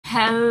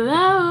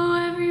Hello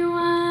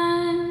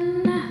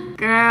everyone!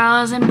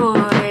 Girls and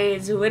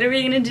boys, what are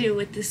we gonna do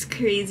with this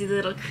crazy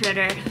little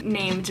critter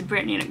named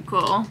Brittney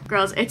Nicole?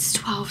 Girls, it's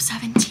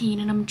 12:17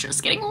 and I'm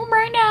just getting home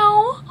right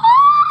now.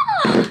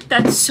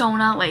 That's so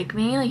not like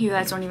me, like you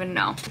guys don't even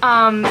know.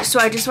 So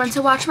I just went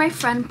to watch my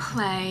friend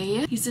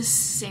play. He's a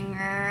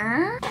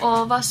singer.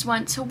 All of us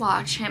went to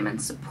watch him and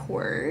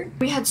support.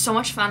 We had so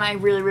much fun. I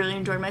really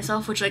enjoyed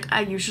myself, which like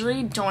I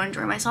usually don't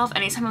enjoy myself.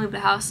 Anytime I leave the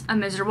house,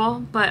 I'm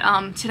miserable. But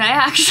today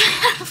I actually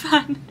had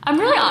fun. I'm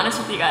really honest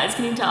with you guys,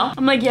 can you tell?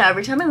 I'm like, yeah,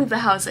 every time I leave the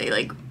house, I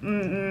like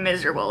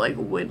miserable, like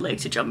would like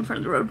to jump in front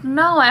of the road.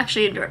 No, I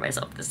actually enjoyed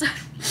myself this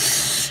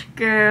time.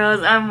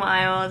 Girls, I'm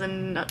wild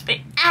and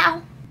nothing.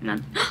 Ow!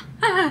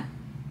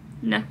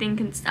 Nothing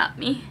can stop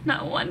me.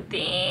 Not one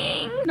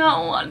thing.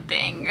 Not one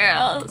thing,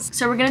 girls.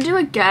 So we're gonna do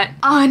a get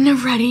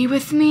unready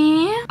with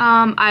me.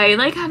 I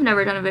like have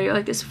never done a video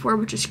like this before,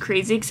 which is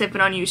crazy because I've been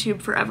on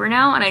YouTube forever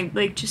now and I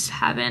like just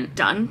haven't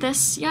done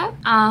this yet.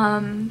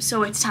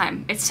 So it's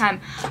time. It's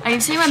time. I need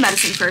to take my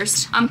medicine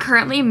first. I'm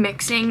currently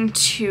mixing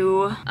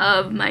 2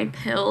 of my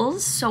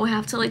pills, so I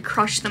have to like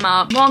crush them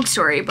up. Long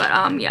story, but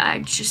yeah, I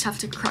just have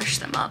to crush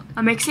them up.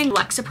 I'm mixing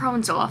Lexapro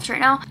and Zoloft right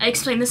now. I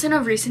explained this in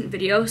a recent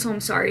video, so I'm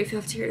sorry if you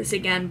have to hear this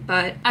again,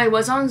 but I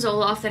was on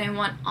Zoloft, then I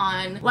went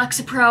on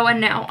Lexapro,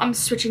 and now I'm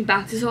switching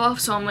back to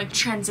Zoloft, so I'm like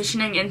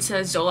transitioning into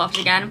Zoloft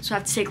again, so I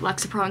have to take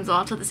Lexapro and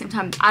Zoloft at the same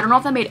time. I don't know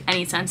if that made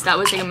any sense. That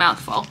was like a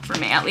mouthful for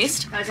me, at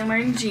least. Guys, I'm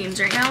wearing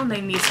jeans right now, and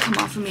they need to come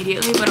off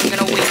immediately, but I'm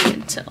gonna wait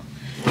until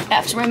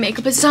after my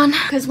makeup is done,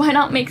 because why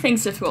not make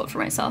things difficult for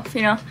myself,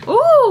 you know?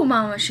 Ooh,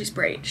 mama, she's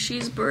bright.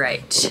 She's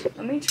bright.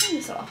 Let me turn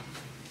this off,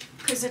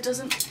 because it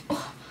doesn't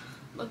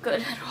look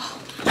good at all.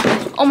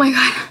 Oh my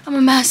god, I'm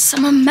a mess.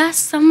 I'm a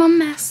mess. I'm a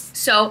mess.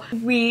 So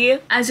we,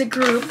 as a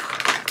group,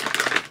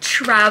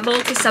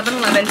 traveled to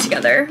 7-Eleven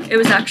together. It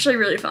was actually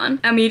really fun.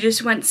 And we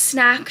just went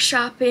snack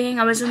shopping.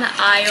 I was in the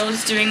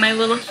aisles doing my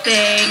little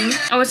thing.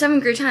 I was having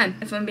a great time,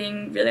 if I'm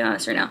being really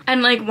honest right now.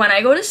 And like when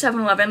I go to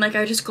 7-Eleven, like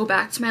I just go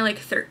back to my like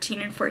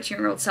 13 and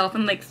 14-year-old self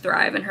and like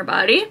thrive in her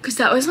body, because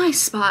that was my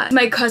spot.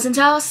 My cousin's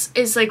house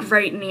is like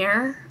right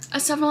near a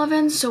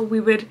 7-Eleven, so we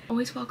would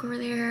always walk over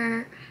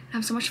there,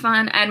 have so much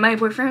fun. And my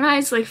boyfriend and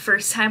I's like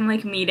first time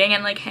like meeting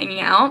and like hanging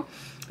out,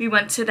 we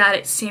went to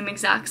that same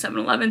exact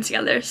 7-Eleven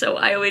together, so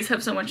I always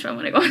have so much fun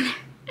when I go in there.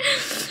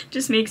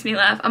 Just makes me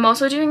laugh. I'm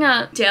also doing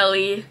a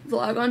daily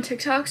vlog on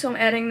TikTok, so I'm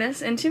adding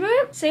this into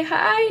it. Say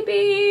hi,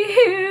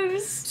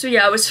 babes. So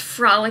yeah, I was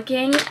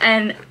frolicking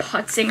and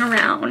putzing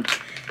around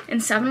in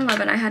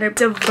 7-Eleven. I had a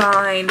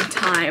divine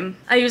time.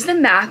 I use the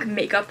MAC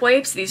makeup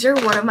wipes. These are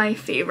one of my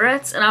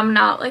favorites, and I'm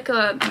not like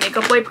a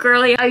makeup wipe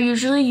girly. I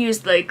usually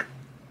use like,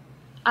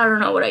 I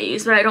don't know what I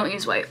use, but I don't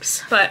use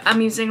wipes. But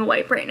I'm using a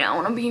wipe right now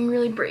and I'm being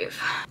really brave.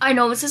 I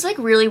know this is like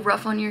really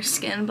rough on your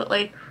skin, but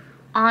like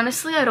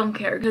honestly I don't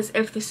care, because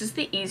if this is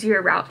the easier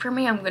route for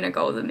me, I'm gonna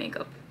go the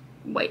makeup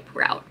wipe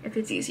route. If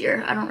it's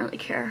easier, I don't really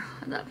care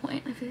at that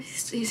point if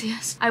it's the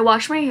easiest. I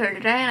washed my hair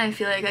today and I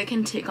feel like I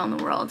can take on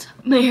the world.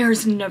 My hair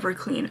is never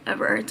clean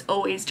ever. It's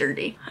always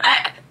dirty.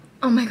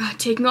 Oh my god,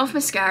 taking off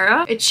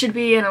mascara, it should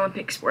be an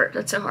Olympic sport.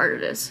 That's how hard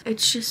it is.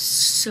 It's just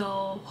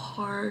so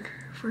hard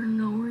for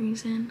no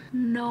reason.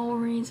 No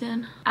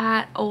reason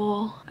at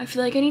all. I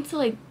feel like I need to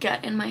like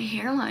get in my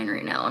hairline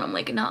right now, and I'm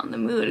like not in the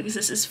mood because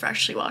this is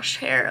freshly washed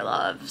hair,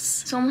 loves.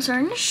 So I'm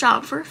starting to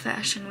shop for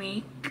Fashion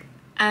Week,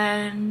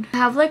 and I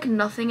have like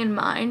nothing in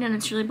mind, and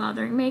it's really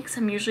bothering me because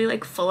I'm usually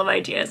like full of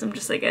ideas. I'm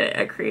just like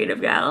a creative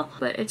gal,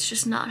 but it's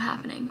just not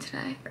happening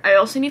today. I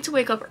also need to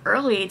wake up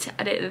early to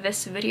edit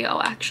this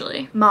video,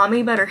 actually.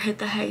 Mommy better hit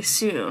the hay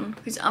soon,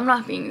 because I'm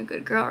not being a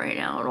good girl right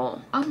now at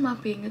all. I'm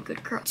not being a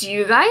good girl. Do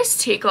you guys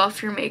take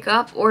off your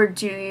makeup, or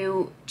do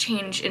you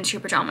change into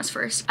your pajamas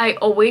first? I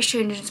always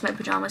change into my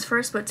pajamas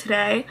first, but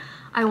today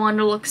I wanted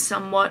to look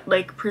somewhat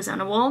like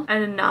presentable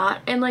and not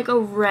in like a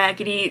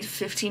raggedy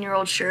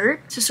 15-year-old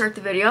shirt to start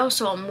the video,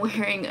 so I'm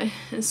wearing a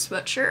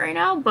sweatshirt right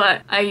now,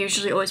 but I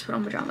usually always put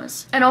on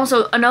pajamas. And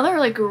also another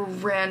like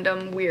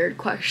random weird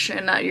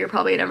question that you're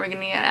probably never gonna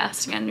get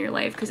asked again in your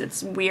life, because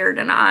it's weird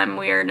and I'm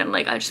weird and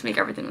like I just make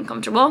everything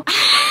uncomfortable.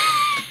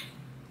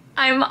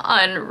 I'm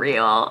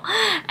unreal,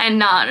 and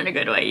not in a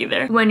good way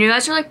either. When you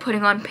guys are like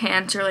putting on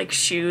pants or like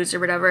shoes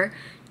or whatever,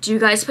 do you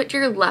guys put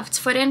your left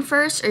foot in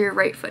first or your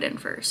right foot in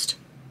first?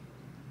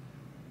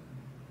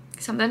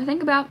 Something to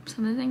think about.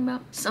 Something to think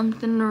about.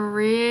 Something to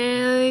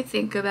really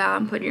think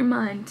about and put your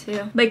mind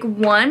to. Like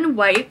one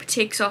wipe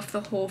takes off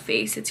the whole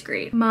face. It's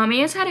great. Mommy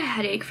has had a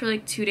headache for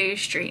like 2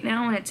 days straight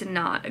now, and it's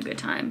not a good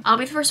time. I'll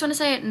be the first one to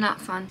say it, not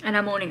fun. And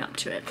I'm owning up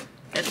to it.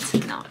 It's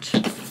not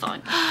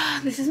fun.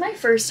 This is my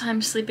first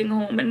time sleeping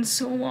home in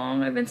so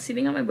long. I've been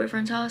sleeping at my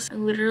boyfriend's house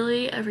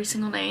literally every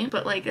single night,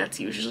 but like that's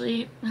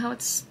usually how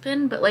it's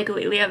been. But like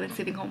lately I've been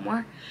sleeping home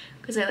more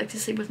because I like to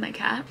sleep with my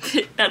cat.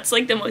 That's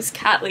like the most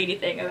cat lady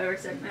thing I've ever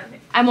said in my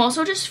life. I'm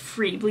also just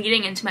free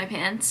bleeding into my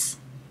pants.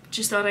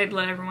 Just thought I'd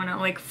let everyone know,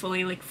 like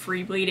fully like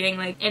free bleeding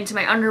like into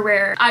my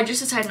underwear. I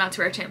just decided not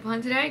to wear a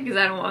tampon today because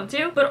I don't want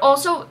to. But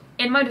also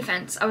in my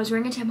defense, I was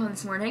wearing a tampon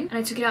this morning and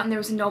I took it out and there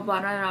was no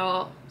blood on it at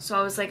all. So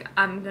I was like,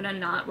 I'm gonna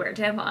not wear a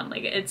tampon.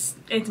 Like it's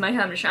my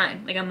time to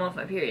shine. Like I'm off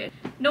my period.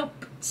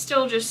 Nope,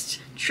 still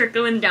just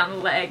trickling down the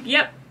leg.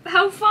 Yep.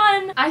 How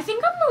fun. I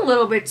think I'm a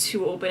little bit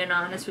too open and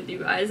honest with you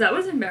guys. That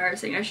was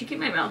embarrassing. I should keep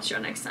my mouth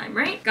shut next time,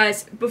 right?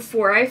 Guys,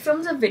 before I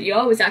filmed a video,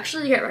 I was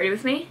actually to get ready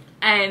with me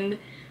and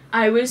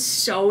I was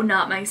so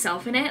not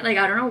myself in it. Like,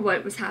 I don't know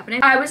what was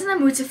happening. I was in the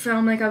mood to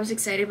film, like, I was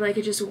excited, but, like,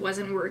 it just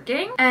wasn't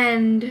working.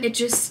 And it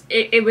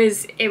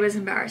was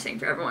embarrassing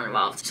for everyone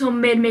involved. So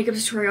mid-makeup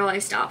tutorial, I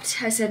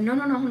stopped. I said, no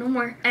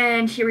more.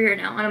 And here we are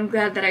now. And I'm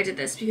glad that I did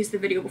this because the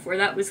video before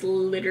that was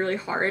literally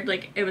hard.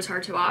 Like, it was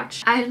hard to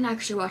watch. I didn't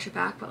actually watch it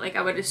back, but, like,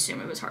 I would assume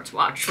it was hard to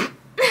watch.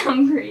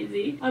 I'm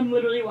crazy. I'm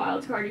literally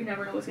wild card. You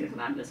never know what's gonna come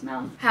out of this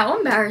mouth. How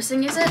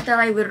embarrassing is it that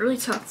I literally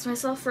talk to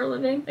myself for a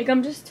living? Like,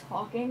 I'm just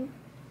talking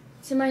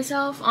to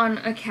myself on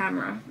a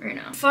camera right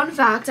now. Fun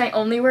fact, I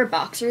only wear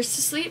boxers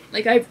to sleep.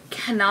 Like, I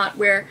cannot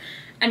wear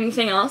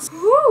anything else.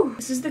 Woo!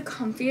 This is the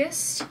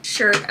comfiest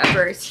shirt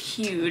ever. It's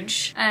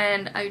huge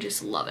and I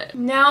just love it.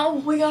 Now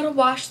we gotta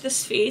wash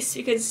this face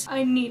because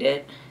I need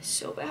it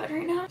so bad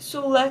right now.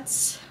 So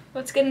let's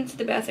get into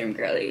the bathroom,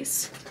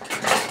 girlies.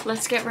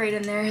 Let's get right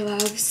in there,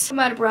 loves. I'm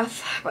out of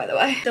breath, by the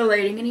way. The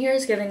lighting in here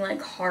is giving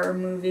like horror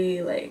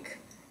movie, like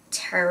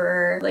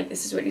terror. Like,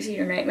 this is what you see in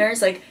your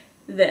nightmares. Like,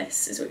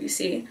 this is what you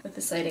see with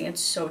this lighting.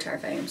 It's so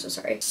terrifying. I'm so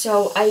sorry.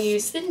 So I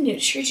use the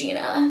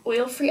Neutrogena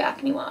oil-free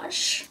acne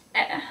wash.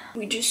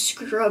 We just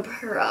scrub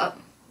her up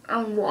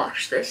and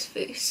wash this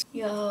face.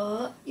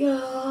 Yup.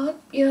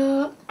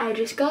 I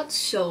just got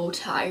so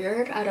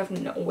tired out of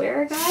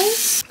nowhere,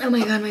 guys. Oh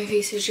my god, my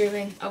face is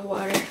dripping of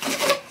water.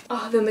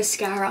 Oh, the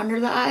mascara under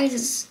the eyes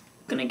is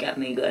gonna get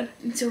me good.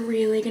 It's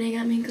really gonna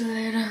get me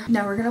good.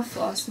 Now we're gonna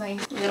floss my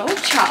little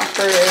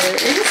choppers.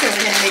 So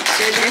we're gonna make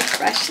sure they're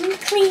fresh and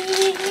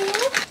clean.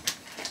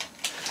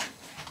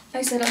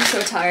 I said I'm so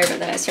tired, but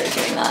then I started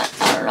doing that.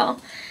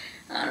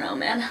 I don't know,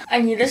 man.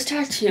 I need this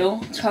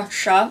tattoo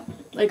touched up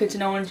like it's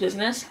no one's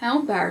business. How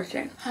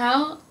embarrassing.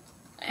 How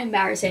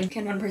embarrassing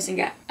can one person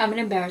get? I'm an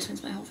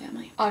embarrassment to my whole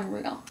family.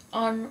 Unreal.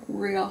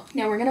 Unreal.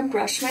 Now we're gonna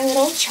brush my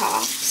little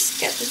chops.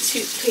 Get the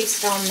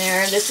toothpaste on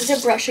there. This is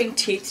a brushing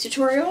teeth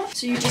tutorial.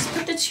 So you just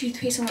put the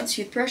toothpaste on the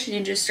toothbrush and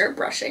you just start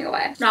brushing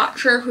away. Not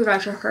sure if you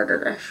guys have heard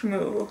of this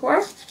move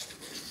before.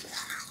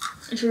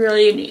 It's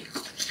really unique.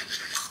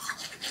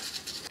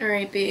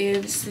 Alright,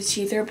 babes, the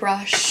teeth are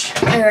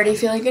brushed. I already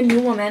feel like a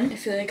new woman. I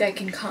feel like I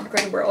can conquer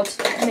the world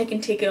and I can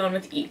take it on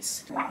with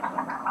ease.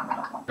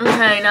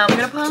 Okay, now I'm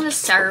gonna put on the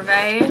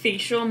CeraVe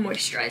facial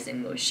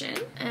moisturizing lotion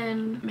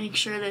and make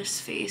sure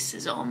this face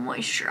is all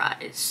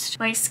moisturized.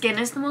 My skin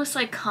is the most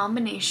like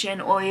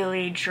combination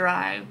oily,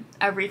 dry,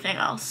 everything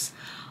else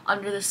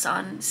under the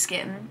sun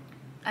skin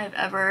I've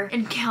ever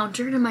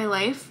encountered in my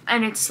life,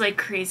 and it's like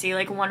crazy.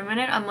 Like one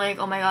minute I'm like,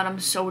 oh my god, I'm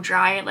so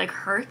dry, it like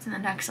hurts, and the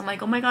next I'm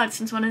like, oh my god,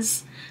 since when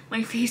is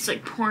my face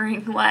like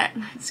pouring wet?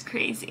 It's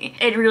crazy.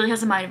 It really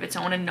has a mind of its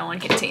own and no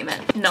one can tame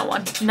it. No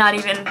one. Not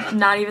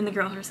even the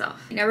girl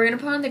herself. Now we're gonna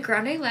put on the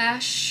Grande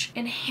Lash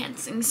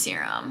Enhancing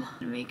Serum.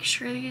 Make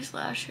sure these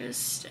lashes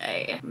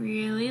stay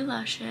really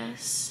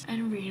luscious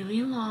and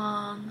really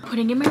long.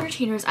 Putting in my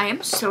retainers. I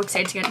am so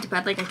excited to get into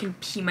bed. Like I can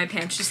pee my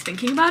pants just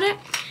thinking about it.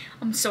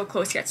 I'm so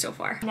close yet so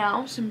far.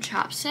 Now some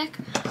chapstick.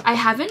 I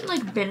haven't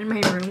like been in my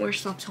room or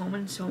slept home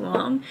in so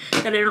long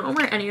that I don't know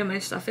where any of my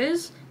stuff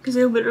is because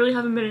I literally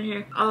haven't been in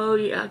here. Oh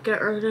yeah,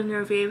 get right in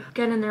there, babe.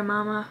 Get in there,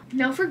 mama.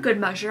 Now for good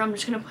measure, I'm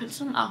just gonna put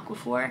some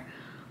Aquaphor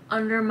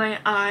under my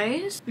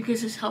eyes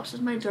because this helps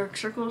with my dark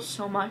circles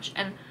so much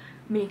and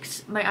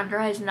makes my under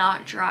eyes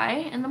not dry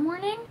in the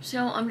morning.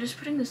 So I'm just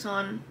putting this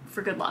on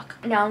for good luck.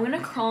 Now I'm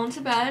gonna crawl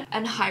into bed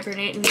and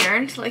hibernate in there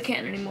until I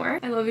can't anymore.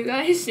 I love you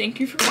guys. Thank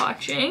you for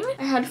watching.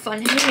 I had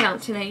fun hanging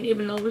out tonight,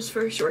 even though it was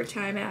for a short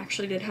time. I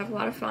actually did have a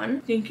lot of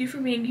fun. Thank you for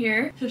being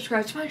here.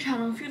 Subscribe to my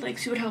channel if you'd like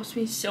to. It helps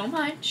me so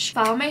much.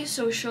 Follow my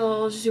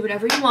socials. Do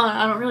whatever you want.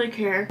 I don't really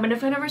care. And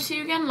if I never see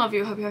you again, love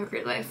you. Hope you have a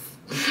great life.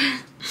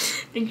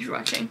 Thank you for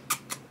watching.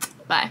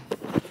 Bye.